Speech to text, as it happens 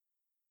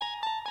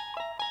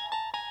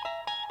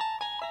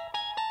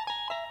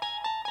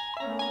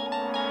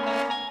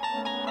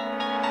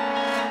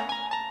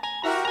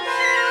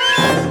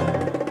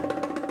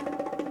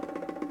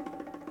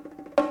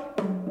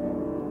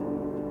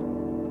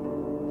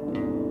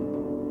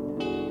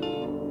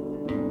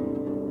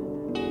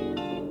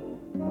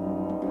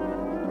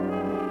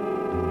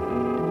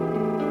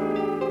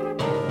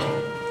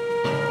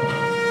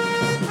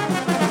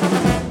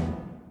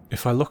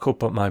If I look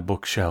up at my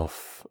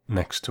bookshelf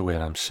next to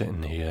where I'm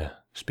sitting here,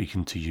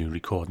 speaking to you,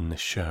 recording this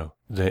show,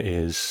 there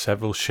is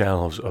several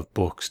shelves of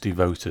books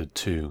devoted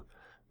to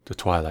The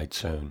Twilight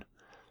Zone.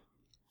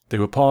 They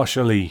were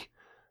partially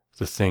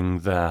the thing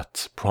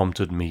that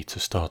prompted me to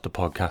start the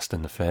podcast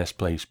in the first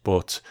place,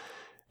 but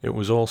it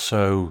was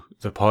also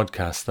the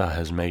podcast that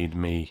has made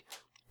me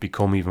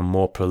become even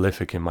more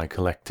prolific in my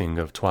collecting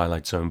of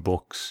Twilight Zone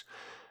books.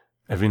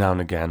 Every now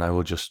and again I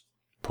will just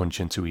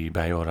punch into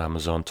eBay or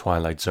Amazon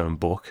Twilight Zone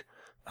book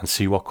and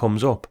see what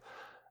comes up,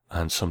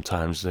 and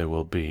sometimes there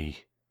will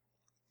be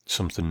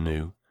something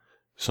new,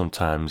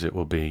 sometimes it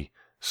will be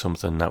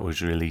something that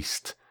was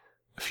released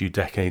a few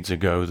decades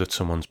ago that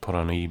someone's put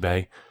on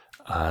eBay,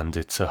 and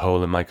it's a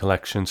hole in my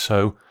collection,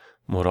 so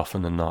more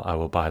often than not I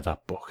will buy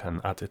that book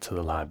and add it to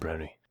the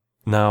library.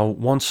 Now,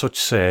 one such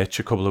search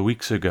a couple of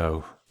weeks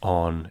ago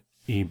on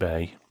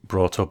eBay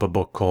brought up a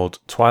book called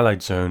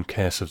Twilight Zone: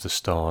 Curse of the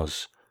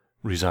Stars,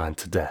 Resigned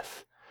to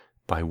Death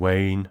by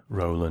Wayne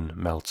Roland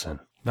Melton.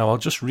 Now, I'll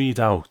just read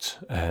out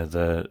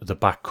the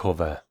back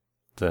cover,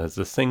 the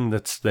thing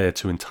that's there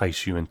to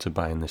entice you into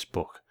buying this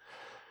book.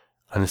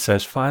 And it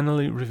says,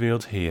 finally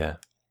revealed here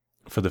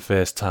for the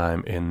first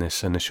time in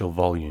this initial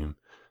volume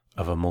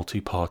of a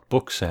multi-part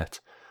book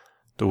set,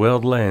 the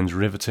world learns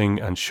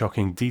riveting and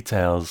shocking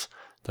details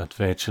that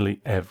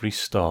virtually every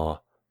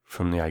star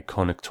from the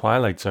iconic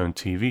Twilight Zone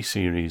TV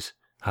series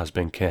has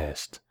been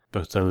cursed,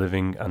 both the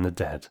living and the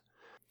dead.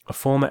 A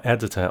former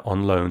editor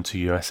on loan to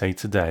USA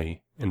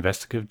Today,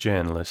 investigative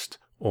journalist,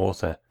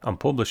 author and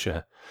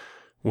publisher,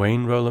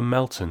 Wayne Roland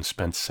Melton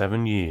spent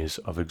 7 years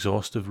of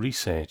exhaustive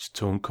research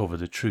to uncover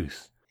the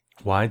truth.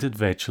 Why did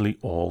virtually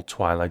all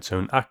Twilight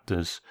Zone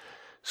actors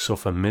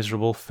suffer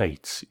miserable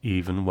fates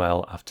even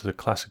well after the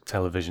classic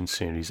television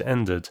series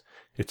ended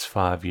its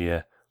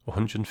 5-year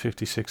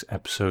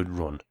 156-episode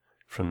run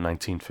from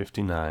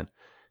 1959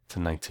 to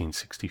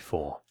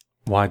 1964.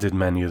 Why did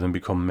many of them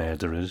become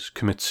murderers,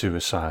 commit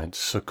suicide,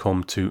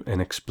 succumb to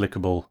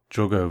inexplicable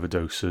drug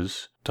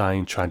overdoses, die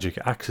in tragic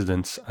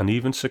accidents, and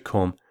even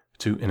succumb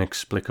to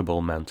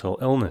inexplicable mental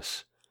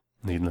illness?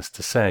 Needless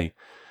to say,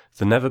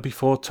 the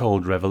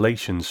never-before-told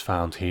revelations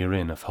found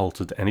herein have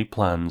halted any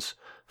plans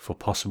for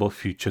possible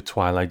future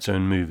Twilight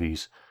Zone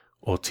movies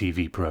or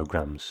TV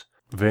programs.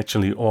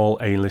 Virtually all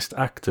A-list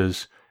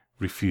actors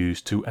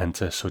refuse to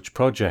enter such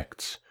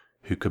projects.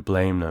 Who could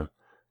blame them?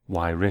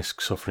 Why risk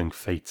suffering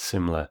fate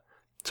similar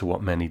to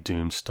what many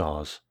doomed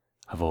stars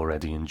have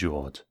already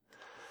endured?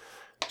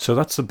 So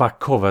that's the back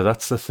cover,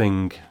 that's the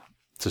thing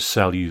to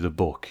sell you the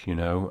book,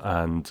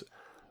 and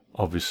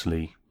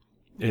obviously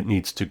it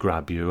needs to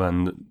grab you,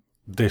 and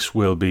this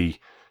will be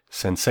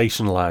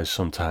sensationalized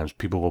sometimes.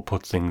 People will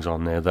put things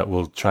on there that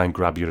will try and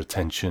grab your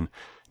attention,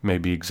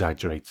 maybe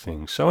exaggerate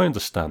things, so I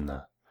understand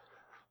that.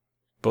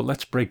 But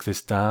let's break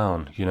this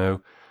down,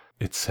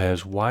 It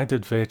says, why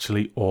did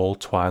virtually all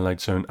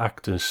Twilight Zone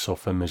actors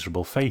suffer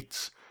miserable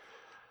fates?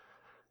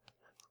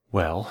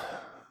 Well,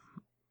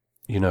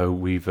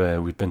 we've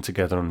been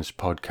together on this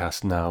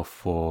podcast now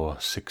for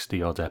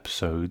 60-odd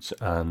episodes,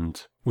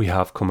 and we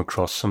have come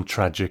across some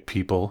tragic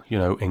people.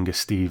 Inga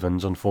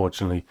Stevens,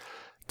 unfortunately,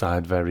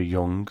 died very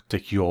young.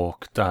 Dick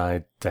York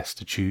died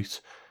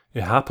destitute.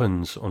 It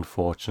happens,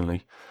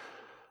 unfortunately.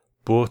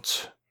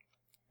 But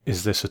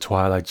is this a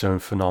Twilight Zone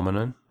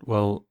phenomenon?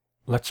 Well,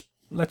 let's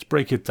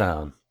break it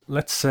down.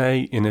 Let's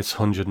say in its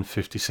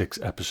 156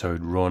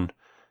 episode run,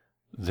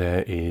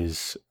 there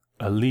is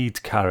a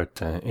lead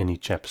character in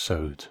each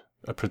episode,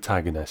 a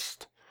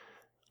protagonist,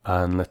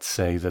 and let's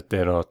say that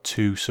there are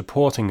 2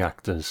 supporting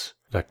actors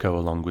that go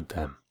along with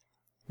them.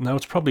 Now,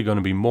 it's probably going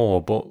to be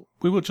more, but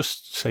we will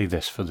just say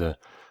this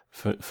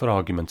for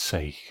argument's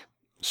sake.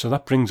 So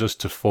that brings us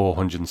to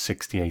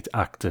 468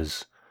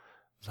 actors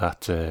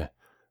that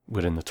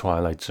were in the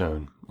Twilight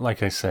Zone.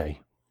 Like I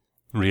say,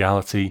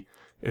 reality,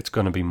 it's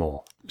going to be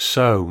more.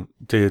 So,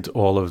 did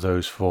all of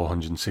those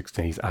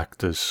 468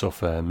 actors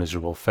suffer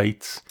miserable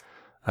fates?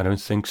 I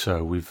don't think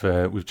so.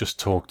 We've just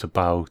talked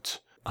about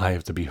Eye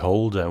of the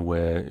Beholder,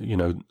 where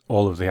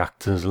all of the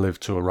actors live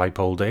to a ripe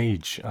old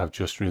age. I've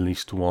just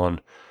released one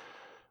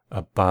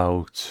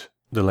about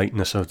The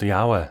Lateness of the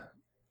Hour,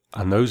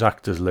 and those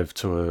actors live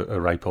to a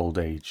ripe old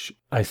age.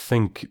 I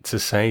think to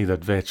say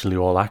that virtually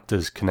all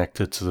actors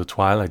connected to the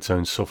Twilight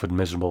Zone suffered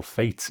miserable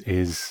fates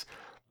is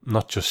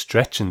not just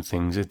stretching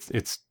things,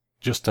 it's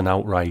just an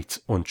outright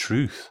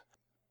untruth.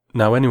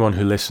 Now, anyone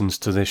who listens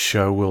to this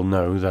show will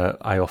know that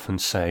I often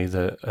say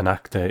that an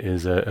actor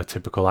is a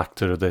typical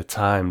actor of their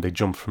time. They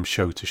jump from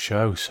show to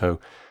show, so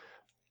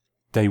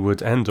they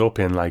would end up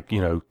in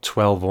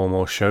 12 or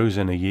more shows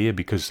in a year,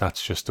 because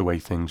that's just the way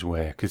things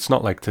work. It's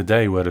not like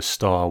today where a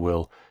star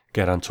will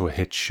get onto a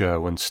hit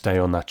show and stay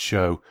on that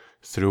show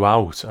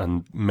throughout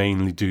and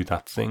mainly do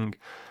that thing.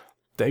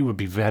 They would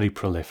be very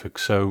prolific.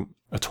 So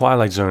a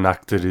Twilight Zone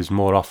actor is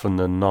more often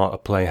than not a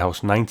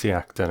Playhouse 90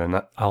 actor,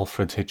 an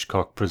Alfred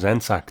Hitchcock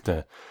Presents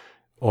actor,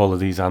 all of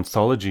these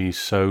anthologies.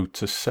 So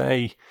to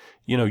say,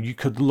 you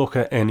could look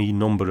at any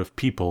number of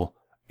people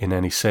in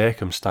any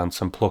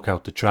circumstance and pluck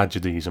out the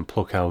tragedies and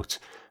pluck out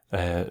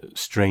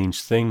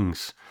strange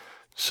things.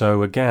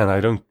 So again, I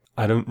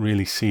don't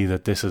really see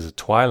that this is a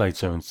Twilight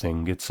Zone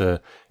thing. It's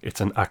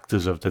an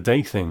Actors of the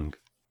Day thing.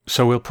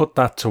 So we'll put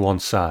that to one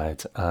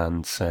side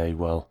and say,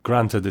 well,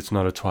 granted it's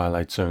not a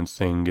Twilight Zone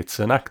thing, it's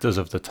an Actors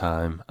of the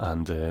Time,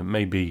 and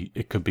maybe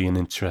it could be an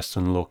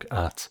interesting look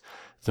at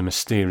the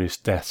mysterious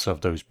deaths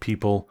of those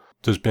people.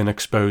 There's been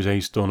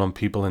exposés done on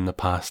people in the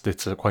past.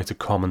 It's quite a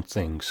common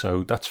thing,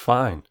 so that's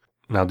fine.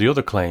 Now, the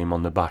other claim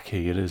on the back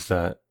here is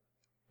that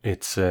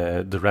it's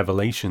the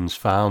revelations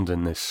found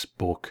in this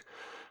book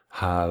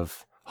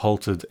have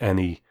halted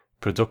any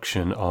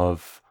production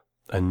of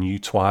a new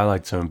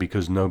Twilight Zone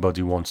because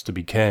nobody wants to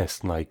be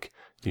cast like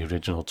the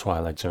original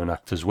Twilight Zone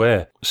actors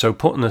were. So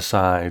putting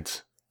aside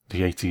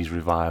the 80s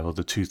revival,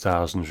 the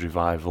 2000s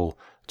revival,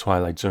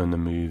 Twilight Zone the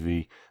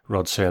movie,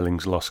 Rod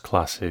Serling's Lost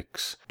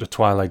Classics, the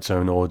Twilight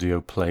Zone audio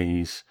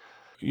plays,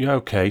 yeah,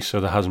 okay, so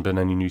there hasn't been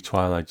any new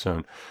Twilight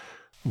Zone.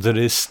 There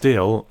is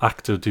still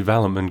active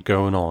development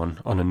going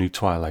on a new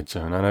Twilight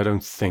Zone, and I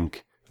don't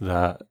think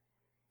that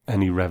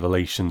any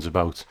revelations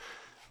about,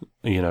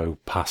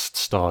 past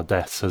star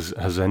deaths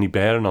has any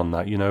bearing on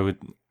that.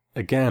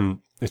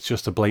 Again, it's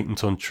just a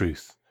blatant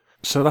untruth.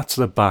 So that's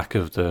the back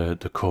of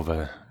the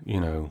cover.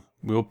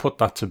 We'll put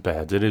that to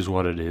bed. It is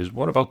what it is.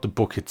 What about the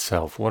book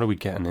itself? What are we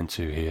getting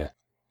into here?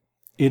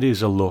 It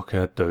is a look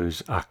at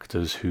those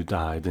actors who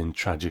died in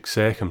tragic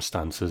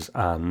circumstances,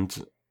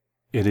 and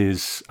it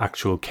is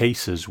actual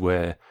cases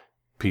where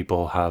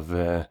people have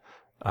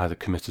either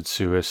committed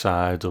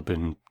suicide or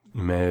been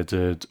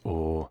murdered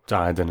or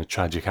died in a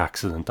tragic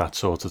accident, that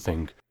sort of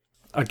thing.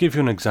 I'll give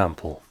you an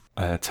example.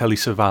 Telly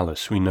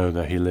Savalas, we know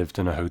that he lived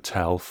in a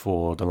hotel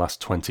for the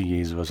last 20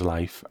 years of his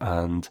life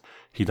and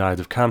he died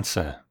of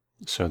cancer,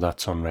 so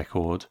that's on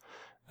record.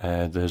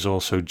 There's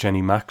also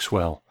Jenny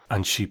Maxwell,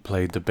 and she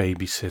played the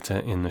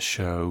babysitter in the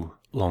show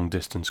Long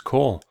Distance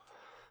Call.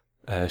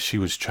 She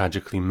was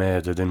tragically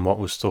murdered in what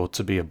was thought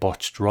to be a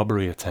botched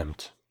robbery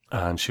attempt,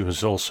 and she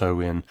was also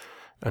in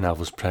an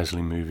Elvis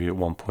Presley movie at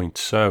one point.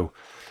 So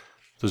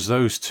there's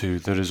those two.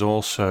 There is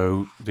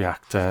also the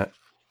actor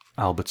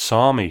Albert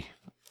Sami,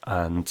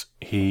 and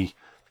he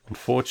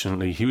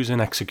was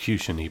in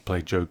Execution. He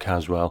played Joe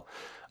Caswell,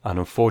 and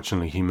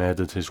unfortunately he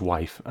murdered his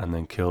wife and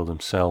then killed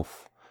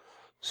himself.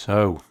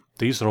 So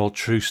these are all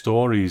true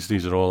stories.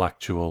 These are all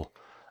actual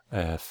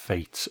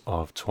fates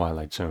of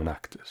Twilight Zone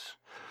actors.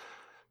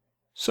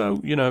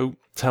 So,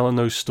 telling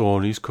those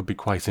stories could be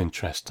quite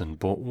interesting,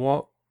 but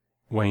what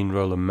Wayne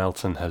Roland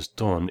Melton has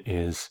done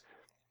is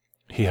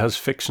he has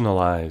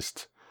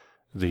fictionalized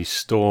these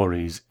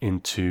stories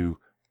into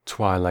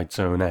Twilight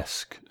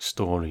Zone-esque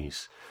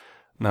stories.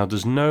 Now,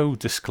 there's no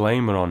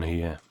disclaimer on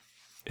here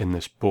in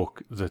this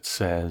book that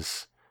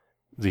says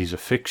these are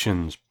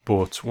fictions,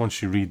 but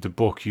once you read the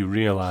book, you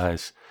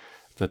realize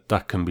that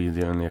that can be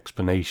the only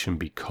explanation,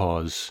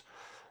 because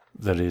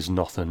there is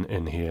nothing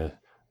in here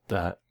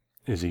that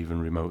is even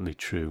remotely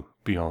true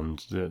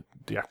beyond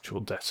the actual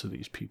deaths of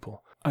these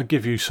people. I'll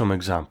give you some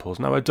examples.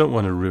 Now, I don't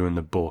want to ruin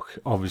the book.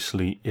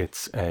 Obviously,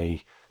 it's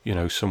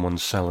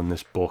someone's selling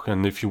this book,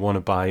 and if you want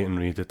to buy it and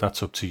read it,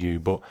 that's up to you.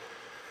 But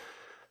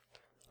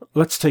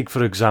let's take,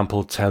 for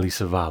example, Telly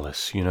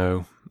Savalas.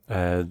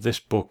 This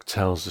book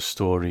tells the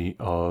story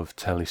of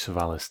Telly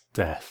Savalas'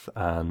 death,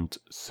 and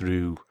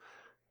through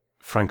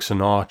Frank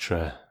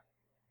Sinatra,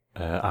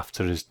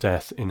 after his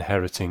death,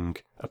 inheriting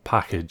a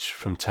package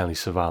from Telly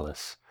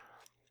Savalas.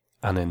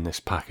 And in this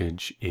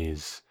package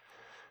is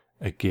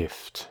a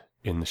gift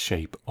in the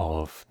shape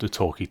of the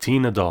Talkie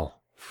Tina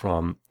doll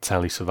from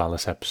Telly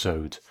Savalas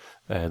episode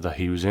that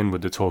he was in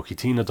with the Talkie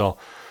Tina doll.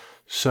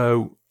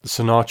 So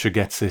Sinatra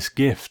gets this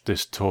gift,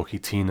 this Talkie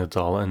Tina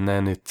doll, and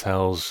then it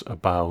tells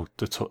about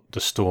the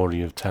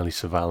story of Telly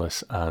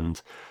Savalas,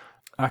 and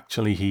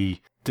actually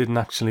he didn't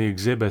actually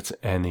exhibit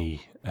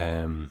any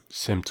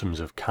symptoms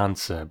of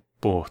cancer,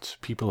 but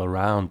people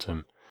around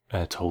him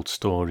told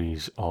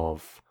stories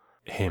of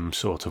him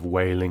sort of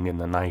wailing in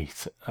the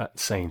night,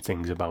 saying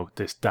things about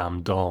this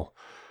damn doll,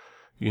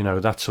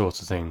 that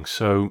sort of thing.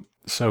 So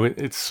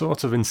it's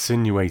sort of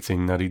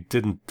insinuating that he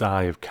didn't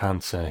die of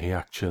cancer. He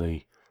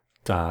actually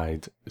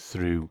died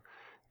through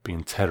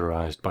being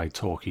terrorized by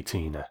Talkie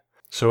Tina.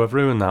 So I've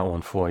ruined that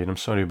one for you, and I'm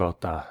sorry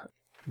about that.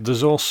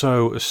 There's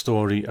also a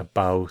story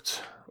about,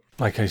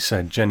 like I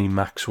said, Jenny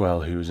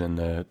Maxwell, who was in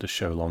the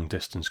show Long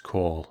Distance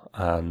Call,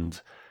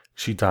 and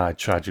she died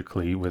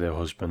tragically with her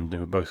husband. They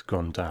were both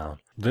gunned down.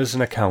 There's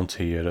an account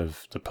here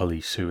of the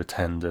police who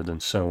attended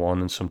and so on,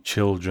 and some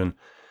children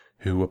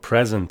who were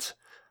present,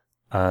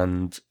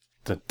 and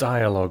the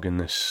dialogue in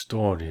this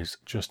story is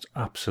just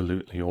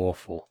absolutely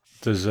awful.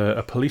 There's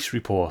a police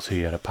report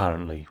here,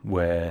 apparently,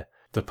 where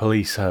the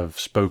police have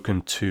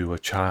spoken to a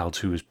child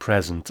who was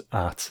present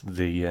at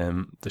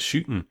the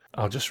shooting.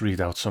 I'll just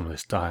read out some of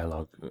this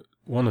dialogue.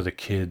 One of the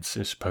kids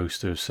is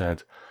supposed to have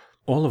said,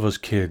 "All of us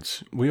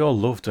kids, we all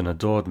loved and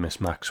adored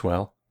Miss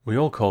Maxwell. We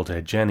all called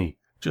her Jenny,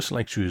 just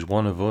like she was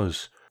one of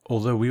us,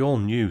 although we all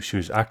knew she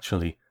was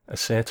actually a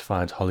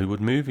certified Hollywood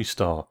movie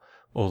star,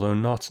 although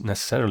not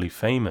necessarily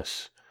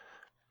famous."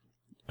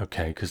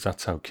 Okay, because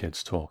that's how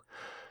kids talk.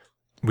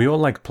 We all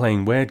liked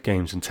playing word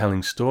games and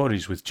telling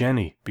stories with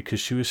Jenny because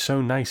she was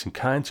so nice and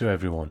kind to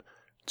everyone.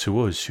 To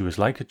us, she was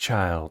like a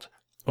child,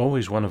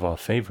 always one of our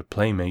favourite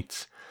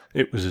playmates.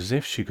 It was as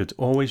if she could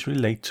always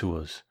relate to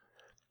us.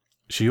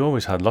 She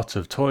always had lots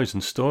of toys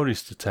and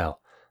stories to tell.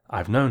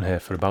 I've known her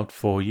for about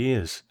 4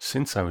 years,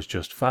 since I was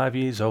just 5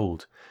 years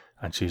old,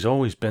 and she's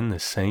always been the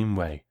same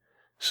way.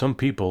 Some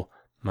people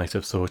might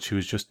have thought she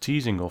was just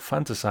teasing or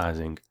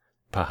fantasizing,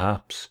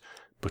 perhaps,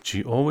 but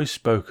she always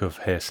spoke of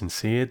her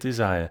sincere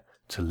desire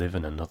to live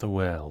in another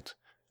world.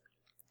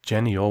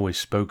 Jenny always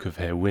spoke of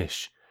her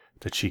wish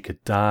that she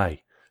could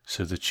die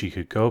so that she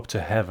could go up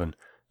to heaven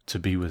to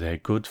be with her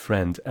good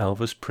friend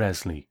Elvis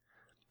Presley.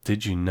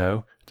 Did you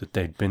know that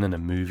they'd been in a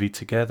movie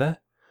together?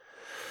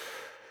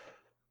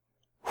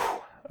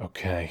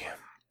 Okay,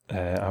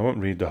 I won't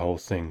read the whole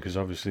thing because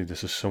obviously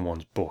this is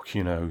someone's book,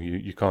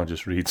 you can't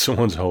just read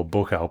someone's whole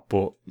book out,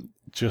 but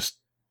just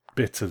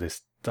bits of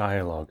this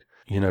dialogue.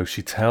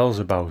 She tells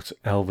about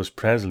Elvis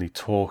Presley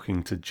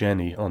talking to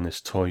Jenny on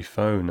this toy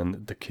phone,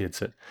 and the kid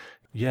said,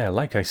 yeah,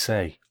 like I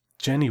say,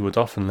 Jenny would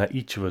often let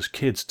each of us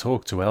kids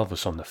talk to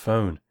Elvis on the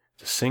phone.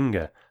 The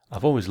singer,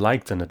 I've always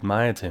liked and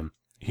admired him.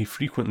 He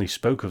frequently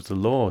spoke of the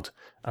Lord,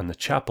 and the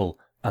chapel,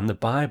 and the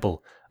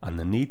Bible, and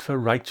the need for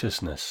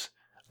righteousness,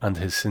 and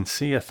his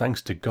sincere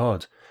thanks to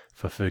God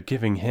for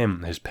forgiving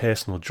him his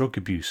personal drug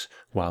abuse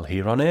while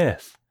here on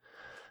earth.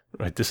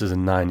 Right, this is a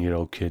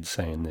 9-year-old kid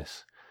saying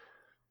this.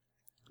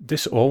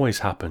 This always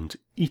happened.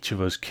 Each of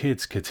us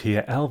kids could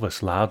hear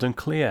Elvis loud and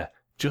clear,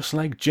 just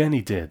like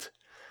Jenny did.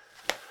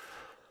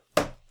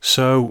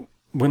 So,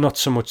 we're not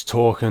so much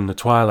talking The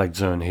Twilight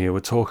Zone here,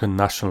 we're talking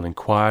National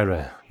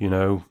Enquirer.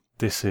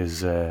 This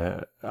is,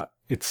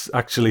 it's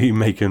actually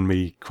making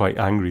me quite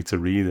angry to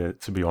read it,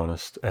 to be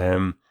honest.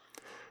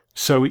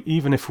 So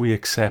even if we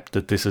accept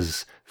that this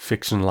is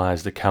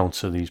fictionalized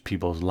accounts of these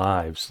people's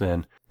lives,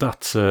 then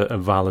that's a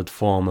valid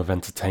form of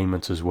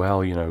entertainment as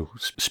well.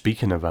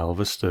 Speaking of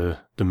Elvis,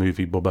 the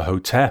movie Bubba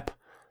Hotep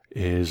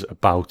is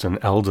about an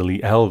elderly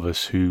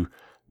Elvis who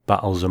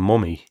battles a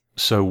mummy.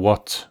 So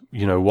what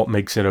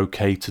makes it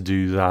okay to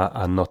do that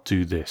and not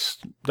do this?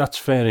 That's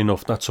fair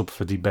enough. That's up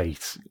for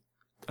debate.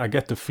 I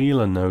get the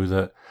feeling, though,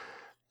 that,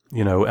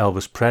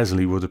 Elvis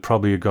Presley would have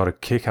probably got a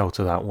kick out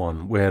of that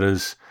one,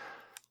 whereas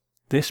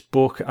this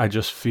book I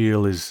just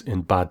feel is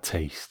in bad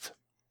taste.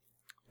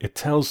 It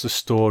tells the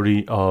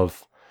story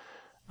of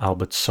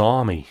Albert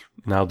Salmi.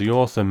 Now, the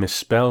author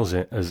misspells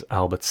it as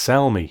Albert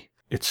Selmy.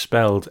 It's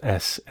spelled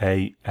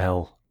Salmi,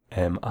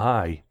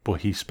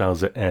 but he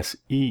spells it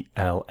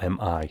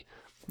Selmi.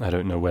 I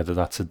don't know whether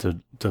that's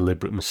a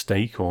deliberate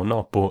mistake or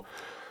not, but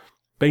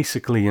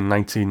basically in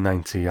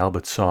 1990,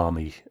 Albert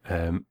Salmi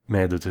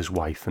murdered his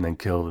wife and then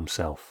killed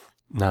himself.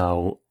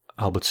 Now,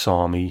 Albert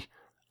Salmi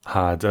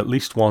had at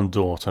least one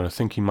daughter. I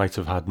think he might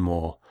have had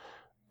more,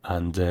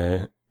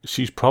 and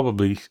she's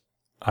probably,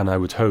 and I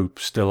would hope,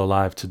 still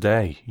alive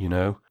today,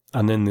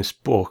 And in this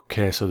book,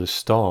 Curse of the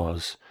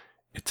Stars,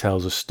 it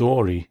tells a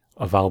story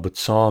of Albert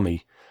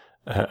Salmi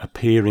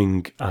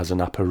appearing as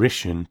an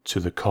apparition to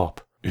the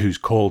cop who's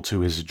called to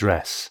his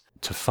address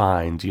to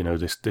find,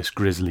 this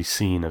grisly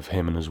scene of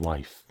him and his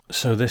wife.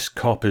 So this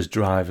cop is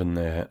driving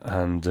there,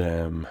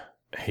 and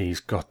he's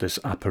got this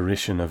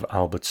apparition of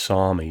Albert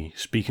Salmi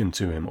speaking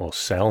to him, or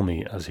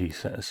Selmy, as he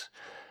says.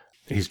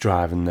 He's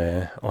driving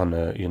there on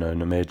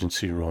an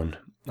emergency run,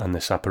 and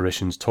this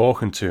apparition's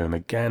talking to him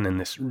again in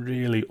this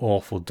really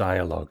awful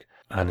dialogue.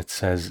 And it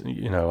says,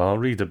 I'll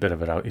read a bit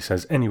of it out. He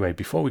says, anyway,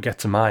 before we get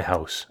to my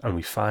house and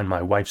we find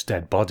my wife's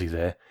dead body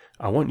there,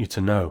 I want you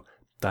to know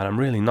that I'm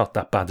really not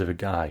that bad of a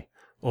guy,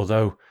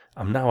 although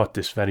I'm now at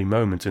this very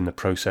moment in the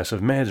process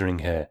of murdering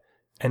her.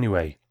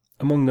 Anyway,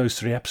 among those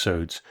 3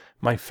 episodes,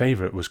 my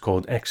favourite was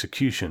called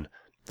Execution.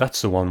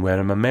 That's the one where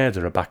I'm a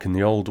murderer back in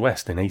the Old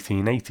West in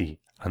 1880,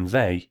 and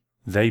they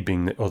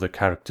being the other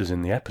characters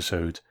in the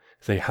episode,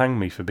 they hang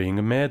me for being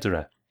a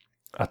murderer.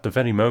 At the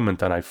very moment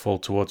that I fall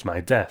towards my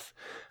death,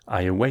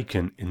 I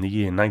awaken in the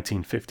year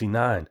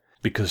 1959,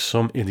 because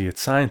some idiot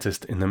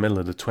scientist in the middle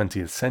of the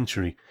 20th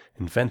century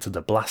invented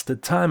a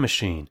blasted time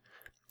machine.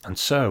 And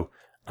so,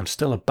 I'm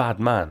still a bad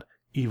man,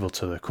 evil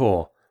to the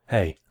core.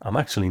 Hey, I'm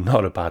actually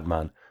not a bad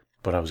man,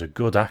 but I was a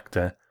good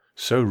actor,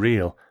 so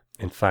real,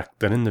 in fact,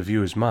 that in the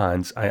viewers'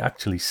 minds I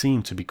actually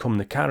seemed to become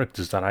the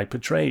characters that I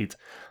portrayed.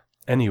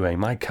 Anyway,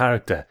 my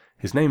character,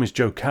 his name is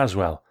Joe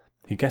Caswell.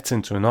 He gets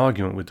into an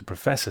argument with the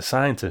professor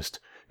scientist,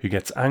 who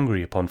gets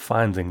angry upon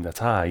finding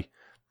that I,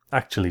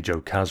 actually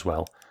Joe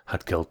Caswell,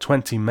 had killed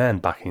 20 men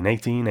back in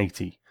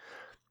 1880.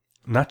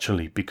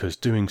 Naturally, because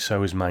doing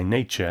so is my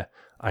nature,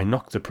 I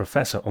knock the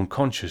professor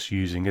unconscious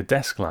using a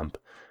desk lamp.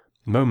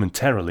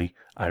 Momentarily,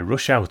 I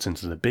rush out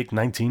into the big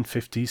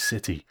 1950s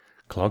city,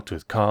 clogged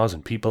with cars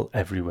and people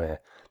everywhere,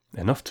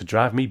 enough to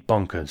drive me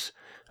bonkers.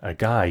 A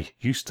guy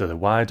used to the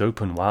wide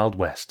open Wild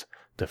West,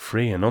 the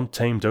free and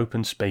untamed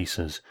open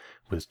spaces,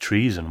 with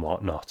trees and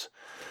whatnot.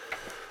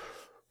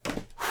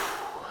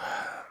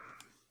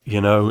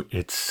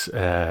 It's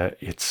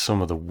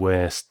some of the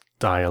worst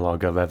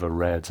dialogue I've ever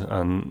read,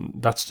 and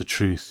that's the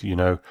truth.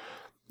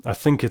 I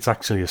think it's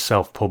actually a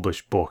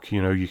self-published book.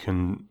 You know, you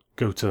can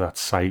go to that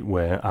site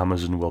where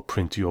Amazon will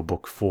print your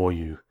book for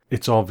you.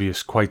 It's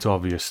obvious, quite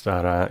obvious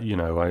that,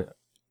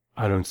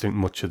 I don't think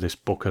much of this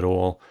book at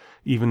all.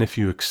 Even if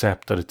you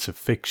accept that it's a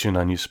fiction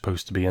and you're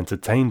supposed to be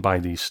entertained by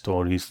these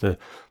stories, the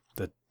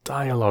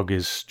dialogue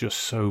is just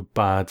so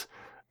bad.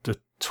 The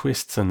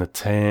twists and the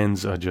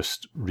turns are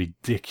just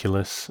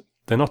ridiculous.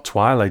 They're not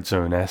Twilight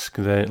Zone-esque.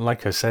 They're,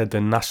 like I said,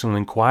 they're National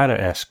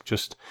Enquirer-esque,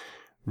 just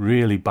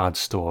really bad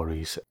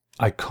stories.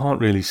 I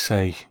can't really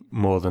say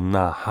more than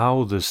that.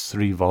 How there's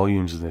 3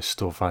 volumes of this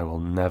stuff, I will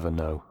never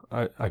know.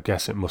 I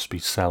guess it must be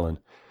selling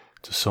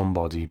to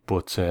somebody,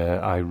 but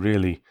I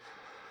really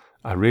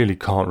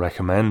can't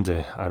recommend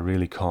it. I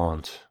really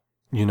can't.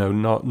 You know,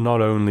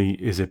 not only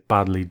is it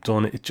badly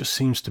done, it just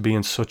seems to be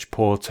in such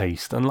poor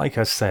taste. And like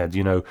I said,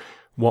 you know,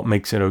 what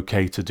makes it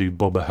okay to do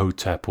Bubba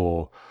Hotep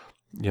or,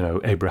 you know,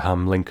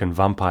 Abraham Lincoln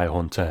Vampire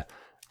Hunter?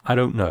 I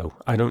don't know.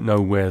 I don't know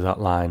where that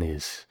line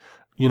is.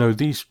 You know,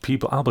 these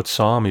people, Albert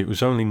Sami, it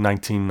was only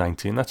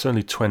 1990, and that's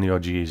only 20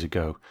 odd years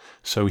ago.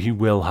 So he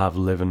will have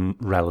living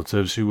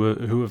relatives who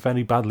were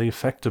very badly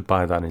affected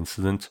by that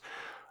incident.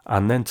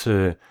 And then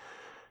to,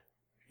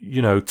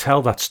 you know,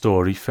 tell that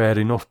story, fair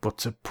enough, but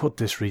to put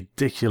this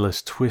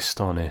ridiculous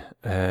twist on it,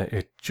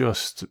 it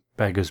just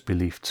beggars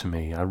belief to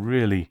me. I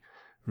really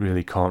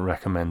can't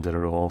recommend it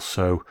at all.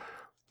 So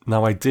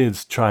now I did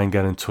try and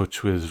get in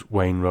touch with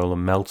Wayne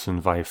Roland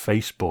Melton via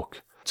Facebook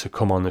to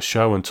come on the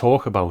show and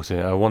talk about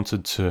it. I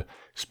wanted to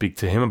speak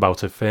to him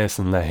about it first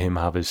and let him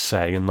have his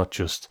say and not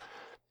just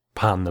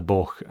pan the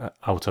book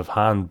out of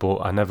hand, but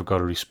I never got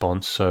a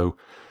response. So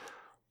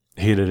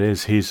here it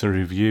is. Here's the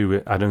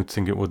review. I don't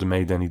think it would have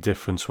made any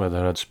difference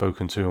whether I'd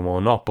spoken to him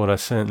or not, but I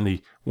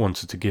certainly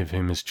wanted to give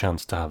him his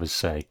chance to have his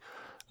say.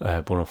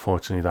 But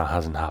unfortunately that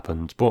hasn't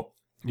happened. But,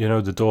 you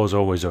know, the door's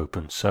always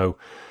open. So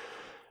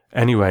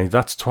anyway,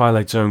 that's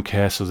Twilight Zone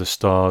Curse of the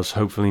Stars.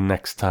 Hopefully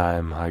next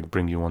time I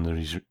bring you one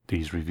of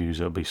these reviews,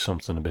 it'll be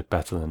something a bit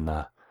better than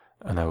that.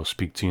 And I will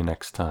speak to you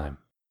next time.